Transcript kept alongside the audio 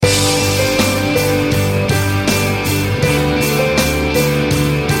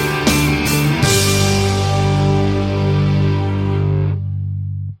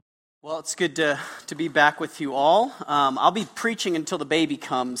good to be back with you all. I'll be preaching until the baby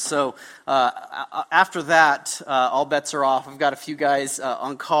comes, so after that, all bets are off. I've got a few guys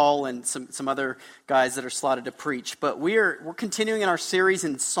on call and some other guys that are slotted to preach. But we're continuing in our series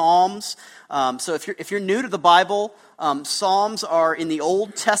in Psalms. So if you're new to the Bible, Psalms are in the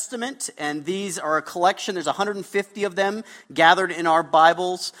Old Testament, and these are a collection. There's 150 of them gathered in our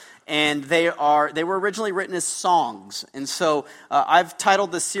Bibles. And they were originally written as songs. And so I've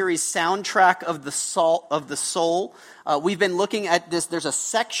titled this series Soundtrack of the Soul. We've been looking at this. There's a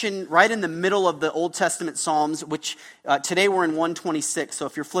section right in the middle of the Old Testament Psalms, which today we're in 126. So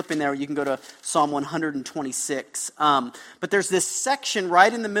if you're flipping there, you can go to Psalm 126. But there's this section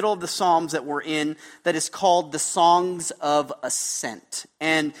right in the middle of the Psalms that we're in that is called the Songs of Ascent.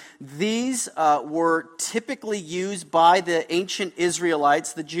 And these were typically used by the ancient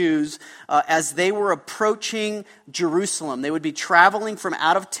Israelites, the Jews, as they were approaching Jerusalem. They would be traveling from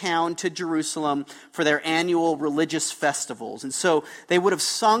out of town to Jerusalem for their annual religious festivals. And so they would have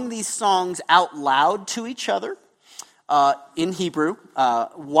sung these songs out loud to each other in Hebrew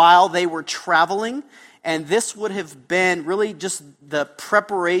while they were traveling. And this would have been really just the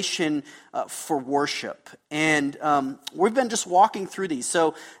preparation for worship. And we've been just walking through these.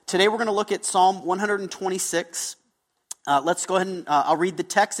 So today we're going to look at Psalm 126. Let's go ahead and I'll read the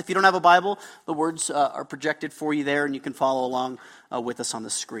text. If you don't have a Bible, the words are projected for you there, and you can follow along with us on the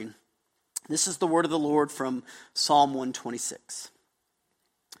screen. This is the word of the Lord from Psalm 126.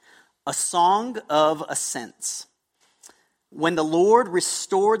 A song of ascents. When the Lord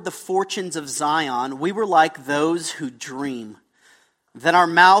restored the fortunes of Zion, we were like those who dream. Then our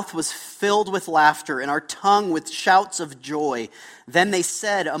mouth was filled with laughter and our tongue with shouts of joy. Then they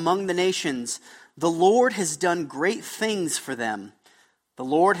said among the nations, the Lord has done great things for them. The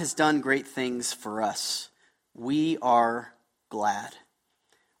Lord has done great things for us. We are glad.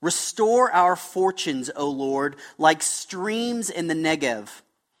 Restore our fortunes, O Lord, like streams in the Negev.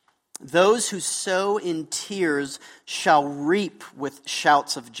 Those who sow in tears shall reap with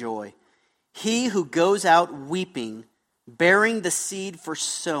shouts of joy. He who goes out weeping, bearing the seed for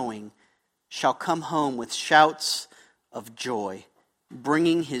sowing, shall come home with shouts of joy,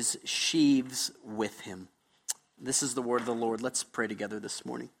 bringing his sheaves with him. This is the word of the Lord. Let's pray together this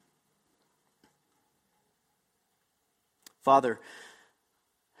morning. Father,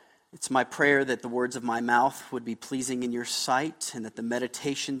 it's my prayer that the words of my mouth would be pleasing in your sight, and that the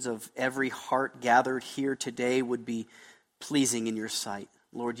meditations of every heart gathered here today would be pleasing in your sight.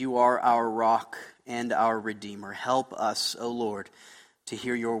 Lord, you are our rock and our Redeemer. Help us, O Lord, to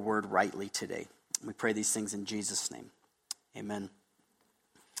hear your word rightly today. We pray these things in Jesus' name. Amen.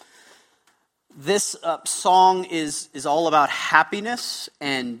 This song is all about happiness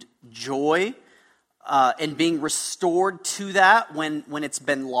and joy. And being restored to that when it's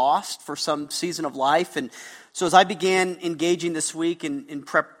been lost for some season of life. And so as I began engaging this week in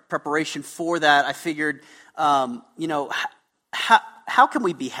preparation for that, I figured, how can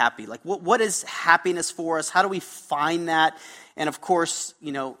we be happy? Like, what is happiness for us? How do we find that? And of course,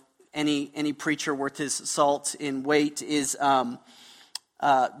 any preacher worth his salt in weight is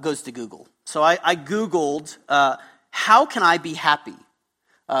goes to Google. So I Googled, how can I be happy?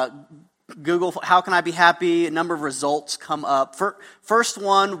 Google, how can I be happy? A number of results come up. First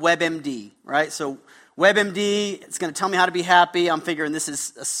one, WebMD, right? So WebMD, it's going to tell me how to be happy. I'm figuring this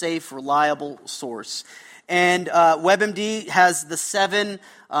is a safe, reliable source. And WebMD has the seven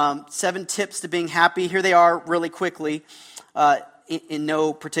tips to being happy. Here they are really quickly, in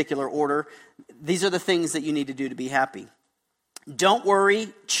no particular order. These are the things that you need to do to be happy. Don't worry,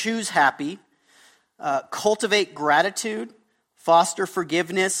 choose happy. Cultivate gratitude. Foster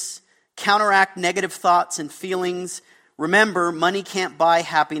forgiveness. Counteract negative thoughts and feelings. Remember, money can't buy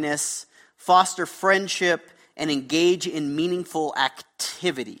happiness. Foster friendship and engage in meaningful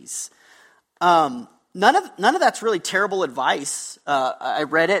activities. None of that's really terrible advice. I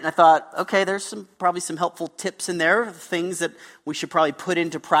read it and I thought, okay, there's probably some helpful tips in there, things that we should probably put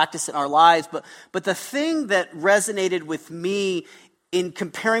into practice in our lives. But the thing that resonated with me in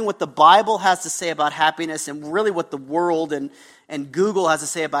comparing what the Bible has to say about happiness and really what the world and Google has to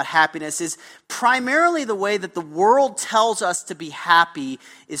say about happiness is primarily the way that the world tells us to be happy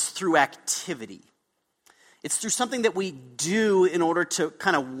is through activity. It's through something that we do in order to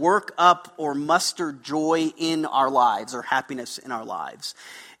kind of work up or muster joy in our lives or happiness in our lives.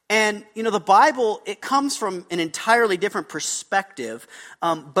 And, the Bible, it comes from an entirely different perspective,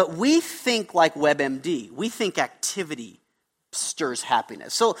 but we think like WebMD. We think activity stirs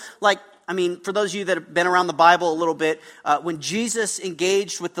happiness. So, for those of you that have been around the Bible a little bit, when Jesus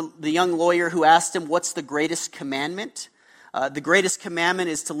engaged with the young lawyer who asked him, what's the greatest commandment? The greatest commandment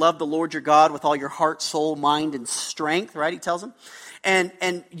is to love the Lord your God with all your heart, soul, mind, and strength, right? He tells them.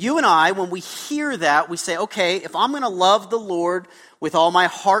 And you and I, when we hear that, we say, okay, if I'm going to love the Lord with all my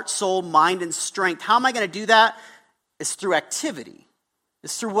heart, soul, mind, and strength, how am I going to do that? It's through activity.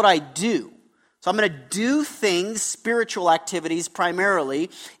 It's through what I do. So I'm going to do things, spiritual activities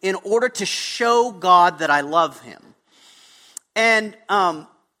primarily, in order to show God that I love him. And,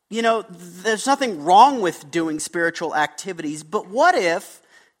 there's nothing wrong with doing spiritual activities, but what if,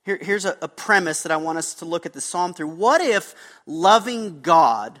 here's a premise that I want us to look at the psalm through. What if loving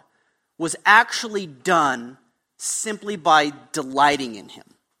God was actually done simply by delighting in him?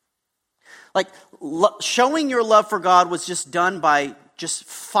 Like, showing your love for God was just done by just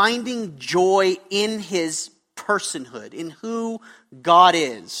finding joy in his personhood, in who God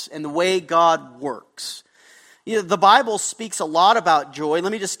is and the way God works. The Bible speaks a lot about joy.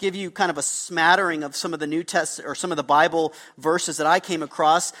 Let me just give you kind of a smattering of some of the New Testament or some of the Bible verses that I came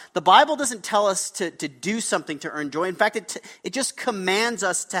across. The Bible doesn't tell us to do something to earn joy. In fact, it just commands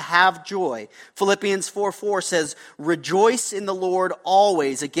us to have joy. Philippians 4:4 says, "Rejoice in the Lord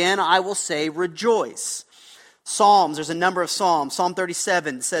always. Again, I will say rejoice." Psalms, there's a number of Psalms. Psalm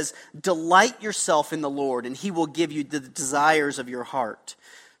 37 says, "Delight yourself in the Lord, and he will give you the desires of your heart."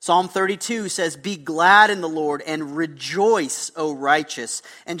 Psalm 32 says, "Be glad in the Lord and rejoice, O righteous,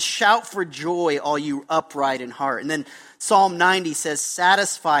 and shout for joy, all you upright in heart." And then Psalm 90 says,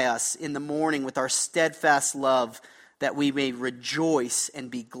 "Satisfy us in the morning with our steadfast love, that we may rejoice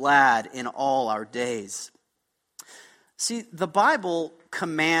and be glad in all our days." See, the Bible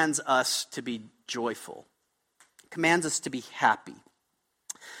commands us to be joyful, commands us to be happy.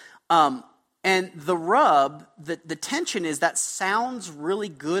 And the rub, the tension is that sounds really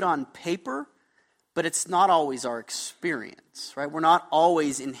good on paper, but it's not always our experience, right? We're not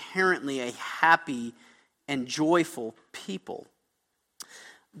always inherently a happy and joyful people.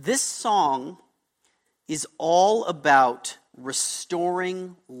 This song is all about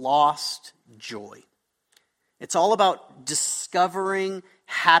restoring lost joy. It's all about discovering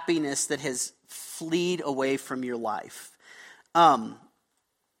happiness that has fled away from your life.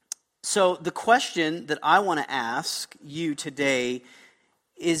 So the question that I want to ask you today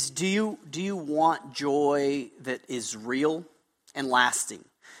is, do you want joy that is real and lasting?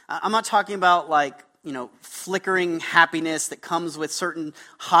 I'm not talking about flickering happiness that comes with certain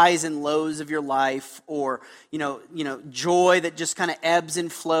highs and lows of your life, or joy that just kind of ebbs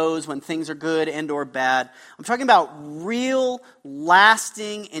and flows when things are good and or bad. I'm talking about real,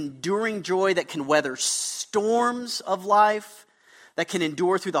 lasting, enduring joy that can weather storms of life, that can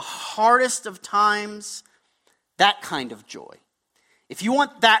endure through the hardest of times. That kind of joy. If you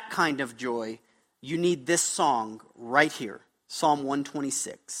want that kind of joy, you need this song right here, Psalm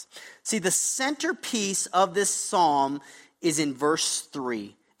 126. See, the centerpiece of this psalm is in verse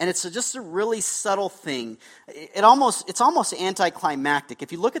 3. And it's just a really subtle thing. It's almost anticlimactic.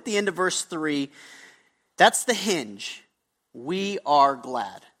 If you look at the end of verse 3, that's the hinge. We are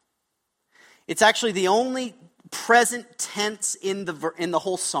glad. It's actually the only present tense in the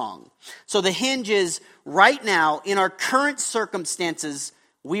whole song. So the hinge is, right now, in our current circumstances,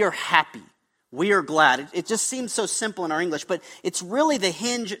 we are happy. We are glad. It just seems so simple in our English, but it's really the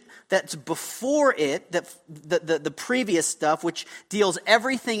hinge that's before it, that the previous stuff, which deals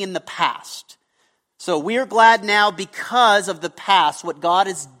everything in the past. So we are glad now because of the past, what God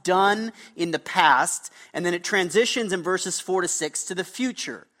has done in the past, and then it transitions in verses 4 to 6 to the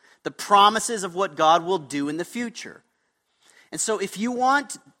future. The promises of what God will do in the future. And so if you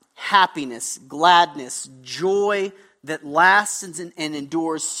want happiness, gladness, joy that lasts and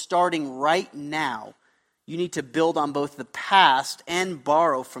endures starting right now, you need to build on both the past and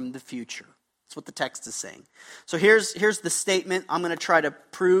borrow from the future. That's what the text is saying. So here's the statement I'm going to try to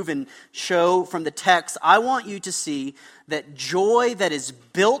prove and show from the text. I want you to see that joy that is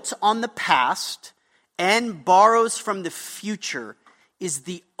built on the past and borrows from the future is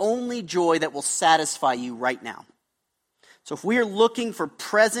the only joy that will satisfy you right now. So if we are looking for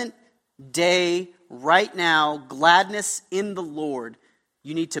present day, right now, gladness in the Lord,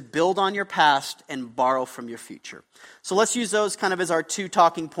 you need to build on your past and borrow from your future. So let's use those kind of as our two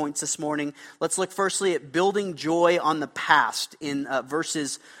talking points this morning. Let's look firstly at building joy on the past in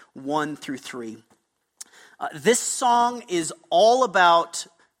verses 1 through 3. This song is all about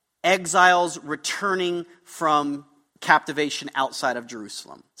exiles returning from captivation outside of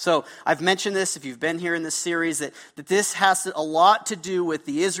Jerusalem. So I've mentioned this, if you've been here in this series, that this has a lot to do with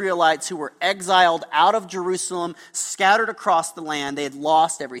the Israelites who were exiled out of Jerusalem, scattered across the land. They had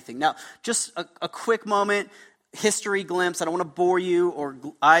lost everything. Now, just a quick moment. history glimpse. I don't want to bore you or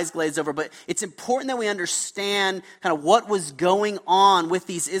eyes glaze over, but it's important that we understand kind of what was going on with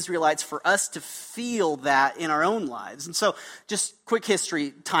these Israelites for us to feel that in our own lives. And so just quick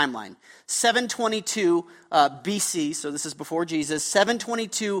history timeline. 722 BC, so this is before Jesus.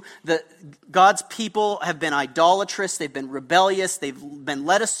 722, God's people have been idolatrous, they've been rebellious, they've been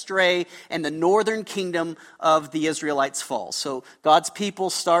led astray, and the northern kingdom of the Israelites falls. So God's people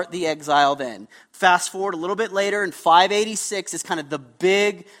start the exile then. Fast forward a little bit later, in 586 is kind of the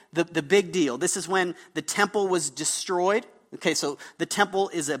big deal. This is when the temple was destroyed. Okay, so the temple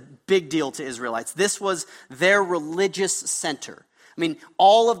is a big deal to Israelites. This was their religious center. I mean,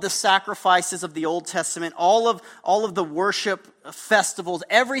 all of the sacrifices of the Old Testament, all of the worship festivals,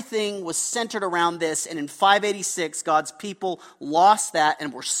 everything was centered around this. And in 586, God's people lost that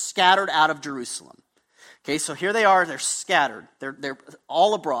and were scattered out of Jerusalem. Okay, so here they are, they're scattered. They're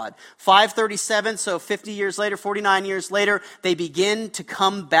all abroad. 537, so 50 years later, 49 years later, they begin to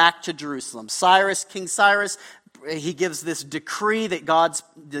come back to Jerusalem. King Cyrus, he gives this decree that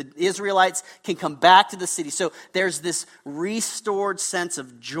the Israelites can come back to the city. So there's this restored sense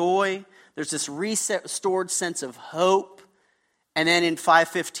of joy. There's this restored sense of hope. And then in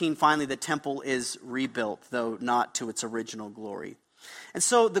 515, finally, the temple is rebuilt, though not to its original glory. And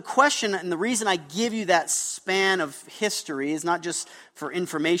so the question, and the reason I give you that span of history is not just for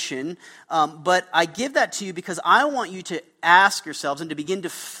information, but I give that to you because I want you to ask yourselves and to begin to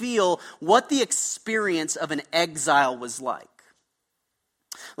feel what the experience of an exile was like.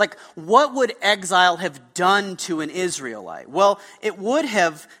 Like, what would exile have done to an Israelite? Well, it would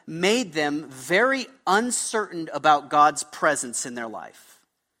have made them very uncertain about God's presence in their life.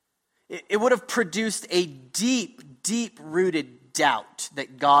 It would have produced a deep, deep-rooted doubt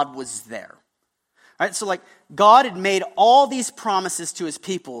that God was there. All right, so like God had made all these promises to his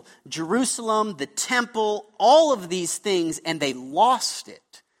people, Jerusalem, the temple, all of these things, and they lost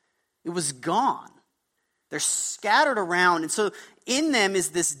it. It was gone. They're scattered around. And so in them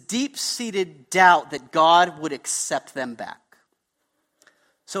is this deep-seated doubt that God would accept them back.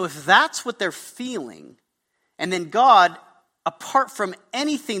 So if that's what they're feeling, and then God, apart from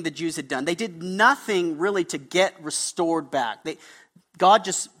anything the Jews had done, they did nothing really to get restored back. God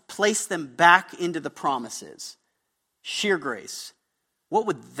just placed them back into the promises. Sheer grace. What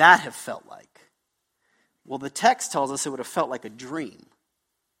would that have felt like? Well, the text tells us it would have felt like a dream.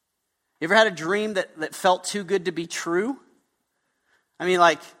 You ever had a dream that felt too good to be true? I mean,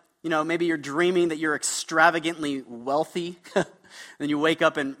 like, maybe you're dreaming that you're extravagantly wealthy. Then you wake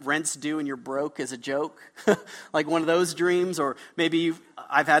up and rent's due and you're broke as a joke. Like one of those dreams. Or maybe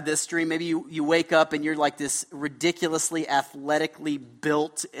I've had this dream. Maybe you wake up and you're like this ridiculously athletically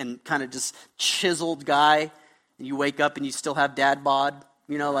built and kind of just chiseled guy. And you wake up and you still have dad bod.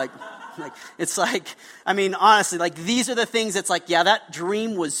 It's like, I mean, honestly, like these are the things that's like, yeah, that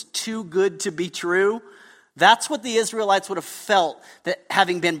dream was too good to be true. That's what the Israelites would have felt, that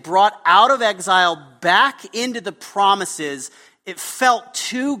having been brought out of exile back into the promises, it felt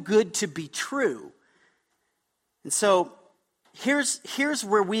too good to be true. And so here's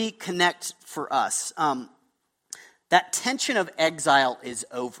where we connect for us. That tension of exile is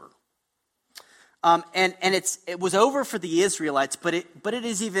over. And it was over for the Israelites, but it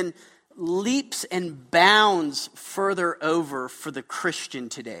is even leaps and bounds further over for the Christian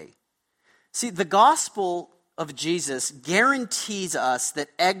today. See, the gospel of Jesus guarantees us that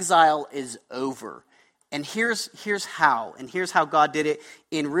exile is over. And here's how. And here's how God did it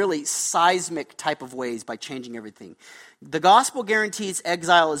in really seismic type of ways by changing everything. The gospel guarantees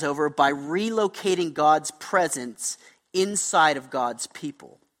exile is over by relocating God's presence inside of God's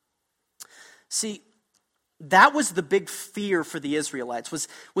people. See, that was the big fear for the Israelites, was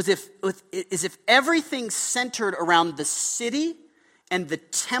if everything centered around the city and the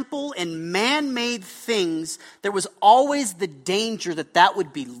temple and man-made things, there was always the danger that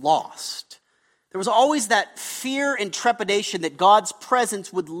would be lost. There was always that fear and trepidation that God's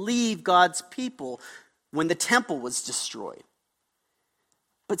presence would leave God's people when the temple was destroyed.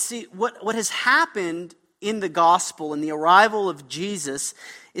 But see, what has happened in the gospel and the arrival of Jesus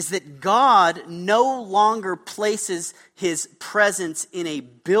is that God no longer places his presence in a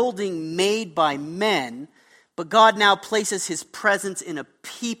building made by men, but God now places his presence in a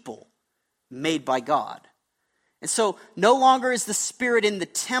people made by God. And so no longer is the Spirit in the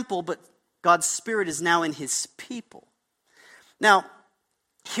temple, but God's Spirit is now in his people. Now,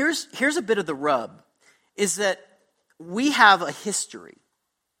 here's a bit of the rub, is that we have a history.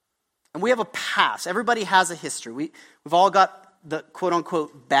 And we have a past. Everybody has a history. We've all got the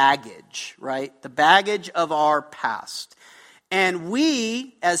quote-unquote baggage, right? The baggage of our past. And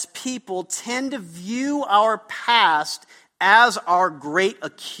we, as people, tend to view our past as our great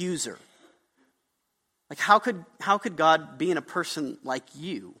accuser. Like, how could God be in a person like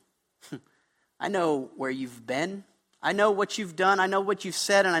you? I know where you've been. I know what you've done. I know what you've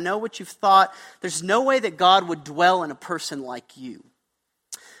said, and I know what you've thought. There's no way that God would dwell in a person like you.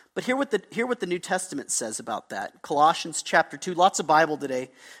 But hear what the New Testament says about that. Colossians chapter 2, lots of Bible today.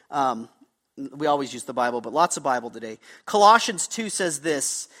 We always use the Bible, but lots of Bible today. Colossians 2 says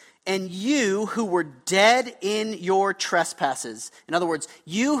this, and you who were dead in your trespasses. In other words,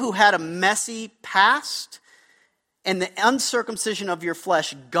 you who had a messy past and the uncircumcision of your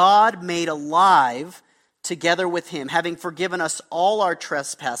flesh, God made alive together with him, having forgiven us all our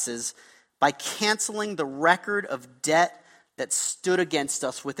trespasses by canceling the record of debt that stood against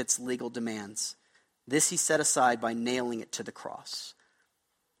us with its legal demands. This he set aside by nailing it to the cross.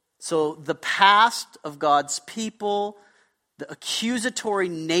 So the past of God's people, the accusatory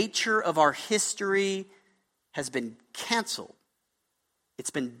nature of our history has been canceled.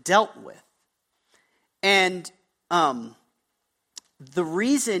 It's been dealt with. And the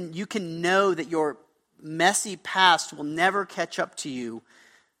reason you can know that your messy past will never catch up to you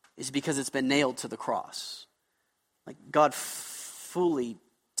is because it's been nailed to the cross. Like, God fully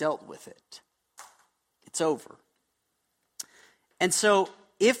dealt with it. It's over. And so,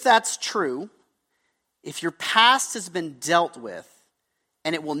 if that's true, if your past has been dealt with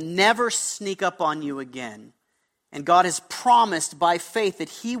and it will never sneak up on you again, and God has promised by faith that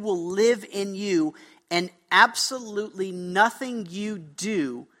he will live in you, and absolutely nothing you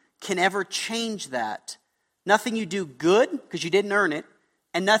do can ever change that. Nothing you do good, because you didn't earn it,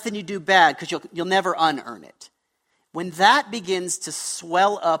 and nothing you do bad, because you'll never unearn it. When that begins to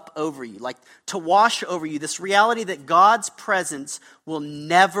swell up over you, like to wash over you, this reality that God's presence will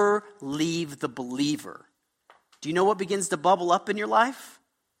never leave the believer. Do you know what begins to bubble up in your life?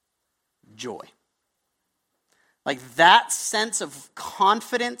 Joy. Like, that sense of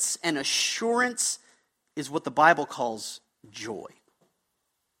confidence and assurance is what the Bible calls joy.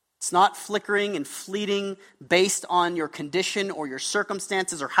 It's not flickering and fleeting based on your condition or your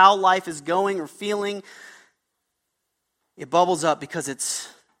circumstances or how life is going or feeling. It bubbles up because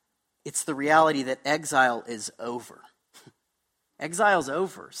it's the reality that exile is over. Exile's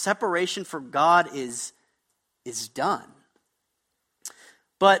over. Separation from God is done.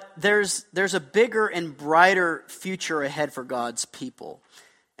 But there's a bigger and brighter future ahead for God's people.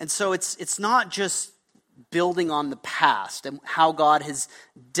 And so it's not just building on the past and how God has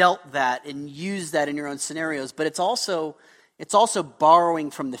dealt that and used that in your own scenarios, but it's also borrowing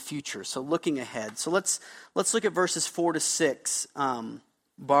from the future. So looking ahead. So let's look at verses 4 to 6,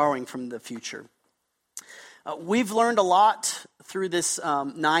 borrowing from the future. We've learned a lot through this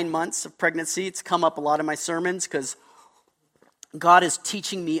 9 months of pregnancy. It's come up a lot in my sermons because God is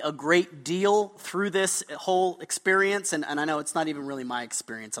teaching me a great deal through this whole experience, and I know it's not even really my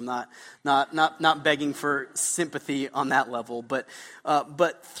experience. I'm not begging for sympathy on that level, but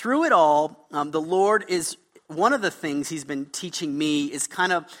through it all, the Lord is one of the things He's been teaching me is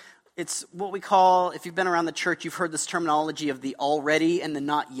it's what we call, if you've been around the church, you've heard this terminology of the already and the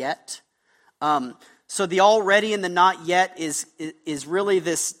not yet. So the already and the not yet is really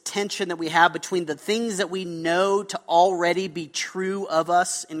this tension that we have between the things that we know to already be true of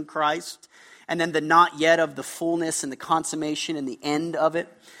us in Christ, and then the not yet of the fullness and the consummation and the end of it.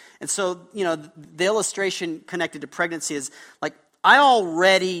 And so, the illustration connected to pregnancy is like, I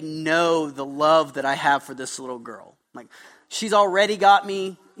already know the love that I have for this little girl. Like, she's already got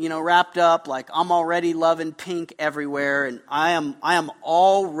me, wrapped up. Like, I'm already loving pink everywhere, and I am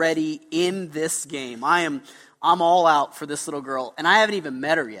already in this game. I'm all out for this little girl, and I haven't even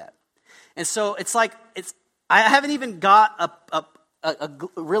met her yet. And so I haven't even got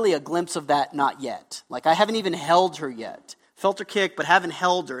really a glimpse of that not yet. Like, I haven't even held her yet. Felt her kick, but haven't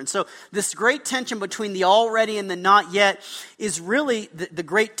held her. And so this great tension between the already and the not yet is really the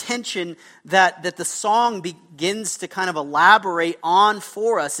great tension that the song begins to kind of elaborate on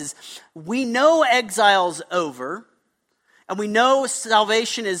for us. Is we know exile's over, and we know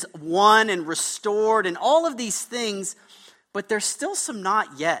salvation is won and restored and all of these things, but there's still some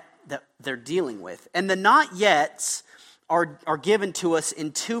not yet that they're dealing with. And the not yets are given to us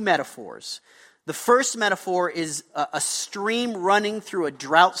in two metaphors. The first metaphor is a stream running through a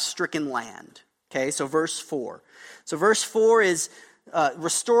drought-stricken land. Okay, so verse 4. So verse 4 is,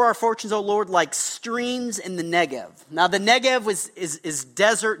 restore our fortunes, O Lord, like streams in the Negev. Now the Negev is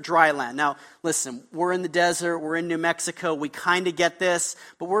desert, dry land. Now listen, we're in the desert, we're in New Mexico, we kind of get this,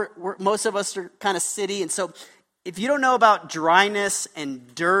 but we're most of us are kind of city. And so if you don't know about dryness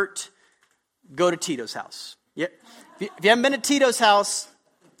and dirt, go to Tito's house. Yeah. If you haven't been to Tito's house,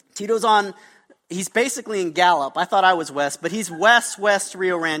 he's basically in Gallup. I thought I was west, but he's west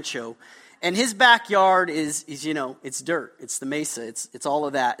Rio Rancho. And his backyard is it's dirt. It's the mesa. It's all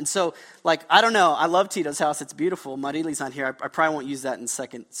of that. And so, I don't know. I love Tito's house. It's beautiful. Marili's not here. I probably won't use that in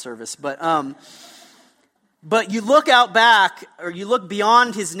second service. But you look out back, or you look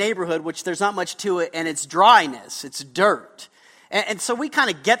beyond his neighborhood, which there's not much to it, and it's dryness. It's dirt. And so we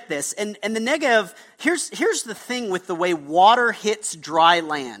kind of get this. And the negative, here's the thing with the way water hits dry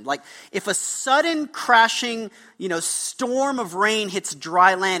land. Like, if a sudden crashing, storm of rain hits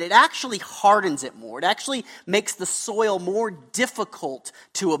dry land, it actually hardens it more. It actually makes the soil more difficult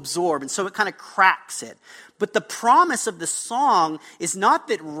to absorb. And so it kind of cracks it. But the promise of the song is not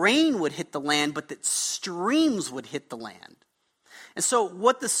that rain would hit the land, but that streams would hit the land. And so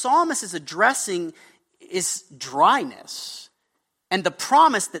what the psalmist is addressing is dryness. And the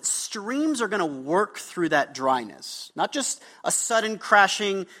promise that streams are going to work through that dryness. Not just a sudden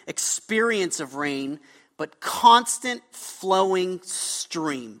crashing experience of rain, but constant flowing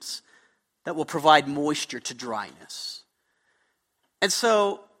streams that will provide moisture to dryness. And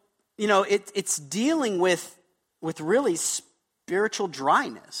so, it's dealing with really spiritual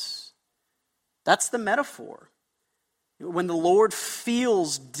dryness. That's the metaphor. When the Lord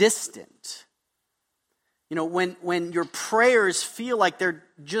feels distant. When your prayers feel like they're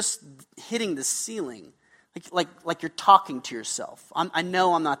just hitting the ceiling, like you're talking to yourself. I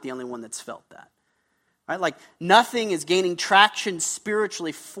know I'm not the only one that's felt that. Right? Like, nothing is gaining traction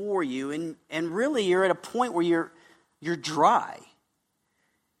spiritually for you, and really you're at a point where you're dry.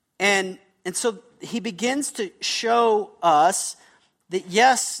 And so he begins to show us that,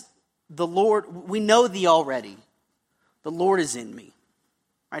 yes, the Lord, we know thee already. The Lord is in me.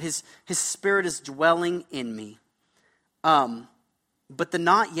 Right? His Spirit is dwelling in me. But the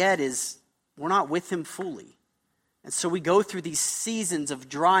not yet is, we're not with him fully. And so we go through these seasons of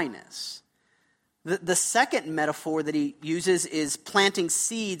dryness. The second metaphor that he uses is planting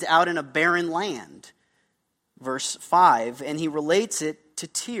seeds out in a barren land. Verse 5, and he relates it to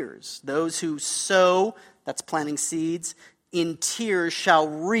tears. Those who sow, that's planting seeds, in tears shall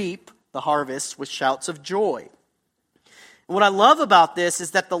reap the harvest with shouts of joy. And what I love about this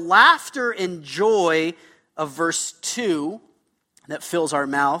is that the laughter and joy of verse 2 that fills our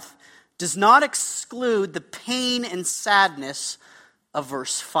mouth does not exclude the pain and sadness of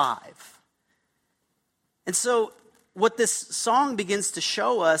verse 5. And so what this song begins to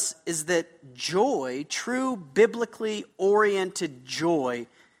show us is that joy, true biblically oriented joy,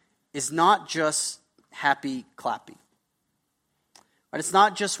 is not just happy clappy. Right? It's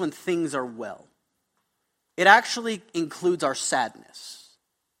not just when things are well. It actually includes our sadness.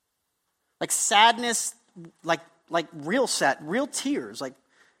 Like sadness, like real tears. Like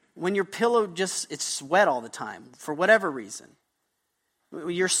when your pillow it's wet all the time for whatever reason.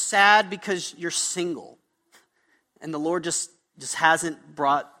 You're sad because you're single. And the Lord just hasn't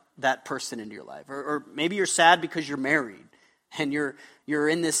brought that person into your life. Or maybe you're sad because you're married. And you're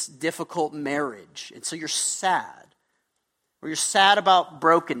in this difficult marriage. And so you're sad. Or you're sad about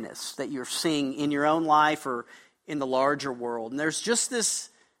brokenness that you're seeing in your own life or in the larger world. And there's just this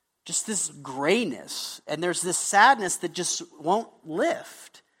grayness. And there's this sadness that just won't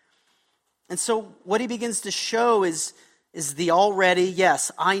lift. And so what he begins to show is the already,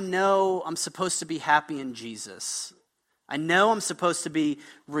 yes, I know I'm supposed to be happy in Jesus. I know I'm supposed to be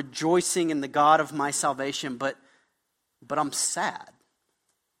rejoicing in the God of my salvation, but I'm sad.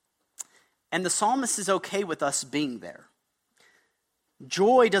 And the psalmist is okay with us being there.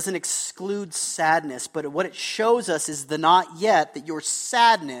 Joy doesn't exclude sadness, but what it shows us is the not yet, that your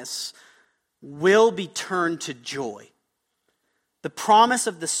sadness will be turned to joy. The promise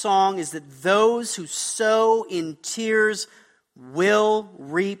of the song is that those who sow in tears will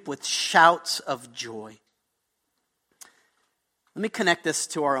reap with shouts of joy. Let me connect this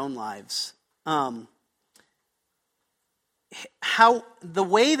to our own lives. How the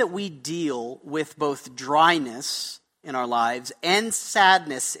way that we deal with both dryness in our lives and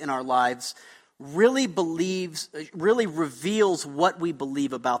sadness in our lives really reveals what we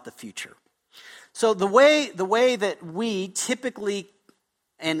believe about the future. So the way that we typically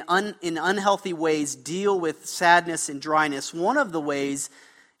and in unhealthy ways deal with sadness and dryness, one of the ways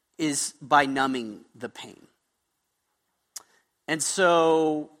is by numbing the pain. And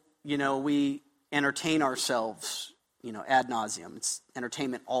so, we entertain ourselves, ad nauseum. It's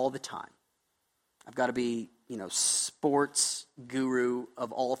entertainment all the time. I've got to be, sports guru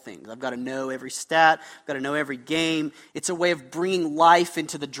of all things. I've got to know every stat. I've got to know every game. It's a way of bringing life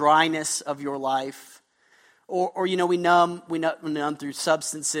into the dryness of your life. Or we numb through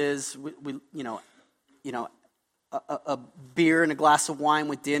substances. We a beer and a glass of wine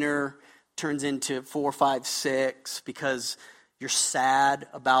with dinner turns into 4, 5, 6 because you're sad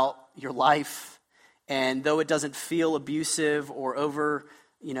about your life. And though it doesn't feel abusive or overdone,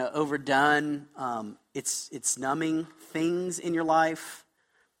 it's numbing things in your life.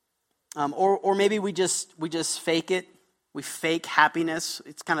 Or maybe we just fake it. We fake happiness.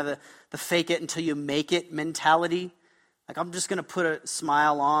 It's kind of the fake it until you make it mentality. Like, I'm just going to put a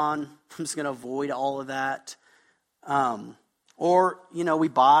smile on. I'm just going to avoid all of that. Or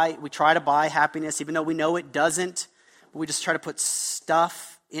we try to buy happiness even though we know it doesn't. But we just try to put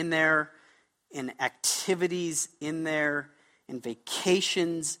stuff in there, and activities in there, and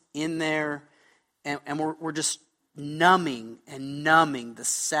vacations in there, and we're just numbing the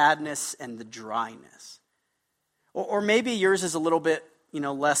sadness and the dryness. Or maybe yours is a little bit,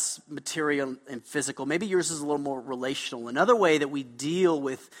 less material and physical. Maybe yours is a little more relational. Another way that we deal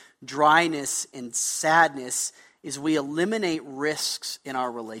with dryness and sadness is we eliminate risks in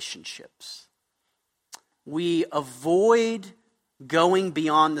our relationships. We avoid going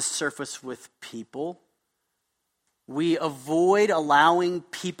beyond the surface with people. We avoid allowing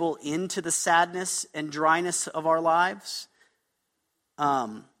people into the sadness and dryness of our lives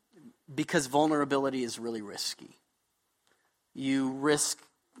because vulnerability is really risky. You risk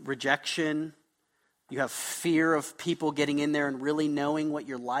rejection. You have fear of people getting in there and really knowing what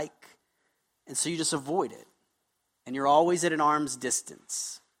you're like. And so you just avoid it. And you're always at an arm's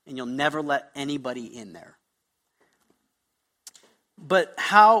distance. And you'll never let anybody in there. But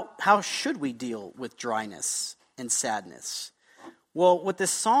how should we deal with dryness and sadness? Well, what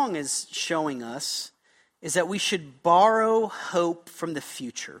this song is showing us is that we should borrow hope from the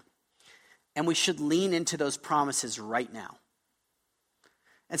future. And we should lean into those promises right now.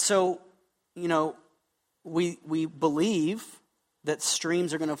 And so, we believe that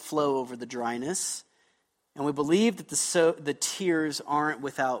streams are going to flow over the dryness. And we believe that the tears aren't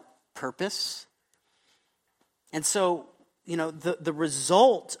without purpose. And so, the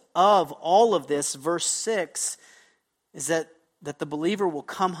result of all of this, verse 6, is that the believer will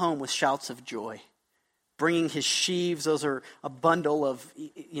come home with shouts of joy, bringing his sheaves, those are a bundle of,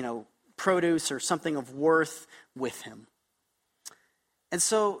 produce or something of worth with him. And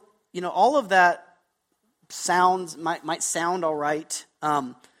so, all of that might sound all right,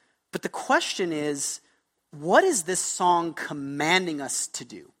 but the question is, what is this song commanding us to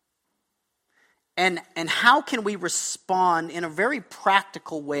do? And how can we respond in a very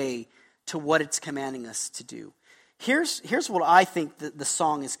practical way to what it's commanding us to do? Here's what I think that the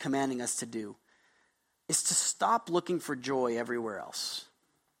song is commanding us to do, is to stop looking for joy everywhere else.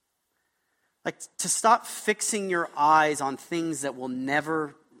 Like, to stop fixing your eyes on things that will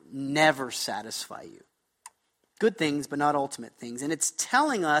never satisfy you. Good things, but not ultimate things. And it's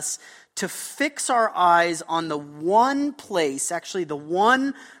telling us to fix our eyes on the one place, actually the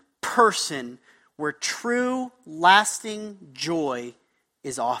one person where true, lasting joy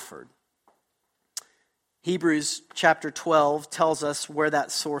is offered. Hebrews chapter 12 tells us where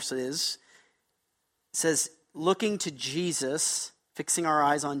that source is. It says, looking to Jesus, fixing our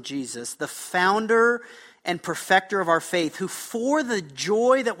eyes on Jesus, the founder and perfecter of our faith, who for the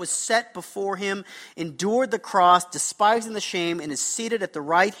joy that was set before him endured the cross, despising the shame, and is seated at the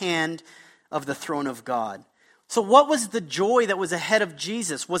right hand of the throne of God. So what was the joy that was ahead of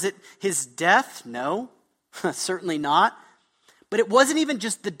Jesus? Was it his death? No, certainly not. But it wasn't even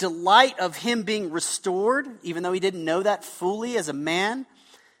just the delight of him being restored, even though he didn't know that fully as a man.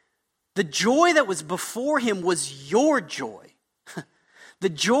 The joy that was before him was your joy. The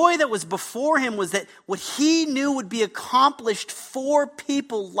joy that was before him was that what he knew would be accomplished for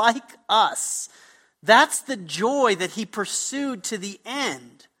people like us. That's the joy that he pursued to the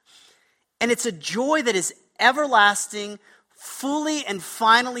end. And it's a joy that is everlasting, fully and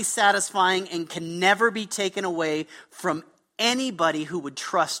finally satisfying, and can never be taken away from anybody who would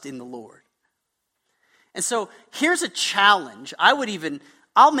trust in the Lord. And so here's a challenge.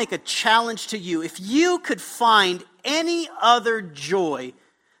 I'll make a challenge to you. If you could find any other joy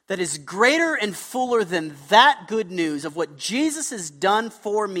that is greater and fuller than that good news of what Jesus has done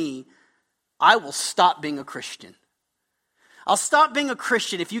for me, I will stop being a Christian. I'll stop being a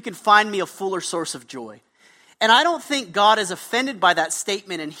Christian if you can find me a fuller source of joy. And I don't think God is offended by that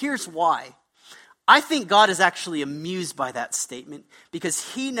statement, and here's why. I think God is actually amused by that statement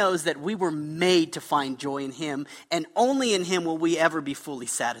because he knows that we were made to find joy in him, and only in him will we ever be fully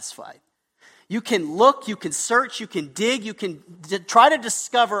satisfied. You can look, you can search, you can dig, you can try to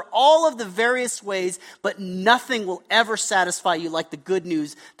discover all of the various ways, but nothing will ever satisfy you like the good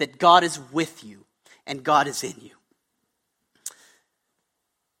news that God is with you and God is in you.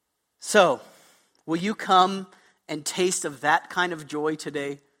 So, will you come and taste of that kind of joy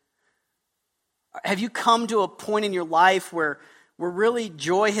today? Have you come to a point in your life where really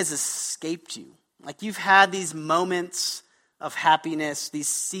joy has escaped you? Like you've had these moments of happiness, these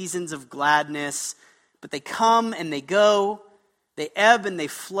seasons of gladness, but they come and they go, they ebb and they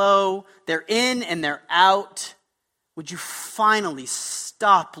flow, they're in and they're out. Would you finally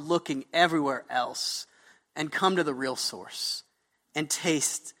stop looking everywhere else and come to the real source and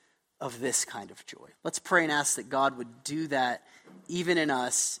taste of this kind of joy? Let's pray and ask that God would do that even in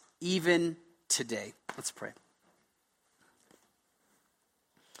us, even today. Let's pray.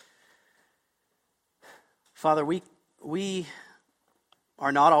 Father, we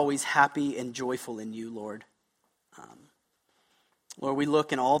are not always happy and joyful in you, Lord. Lord, we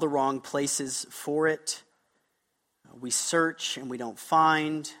look in all the wrong places for it. We search and we don't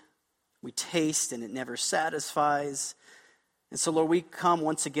find. We taste and it never satisfies. And so, Lord, we come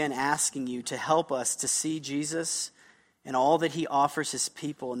once again asking you to help us to see Jesus and all that he offers his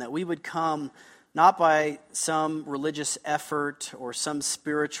people, and that we would come not by some religious effort or some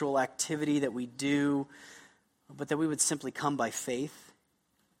spiritual activity that we do, but that we would simply come by faith,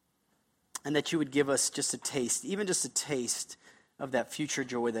 and that you would give us just a taste, even just a taste of that future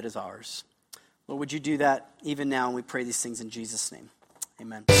joy that is ours. Lord, would you do that even now? And we pray these things in Jesus' name.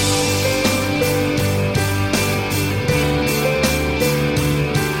 Amen.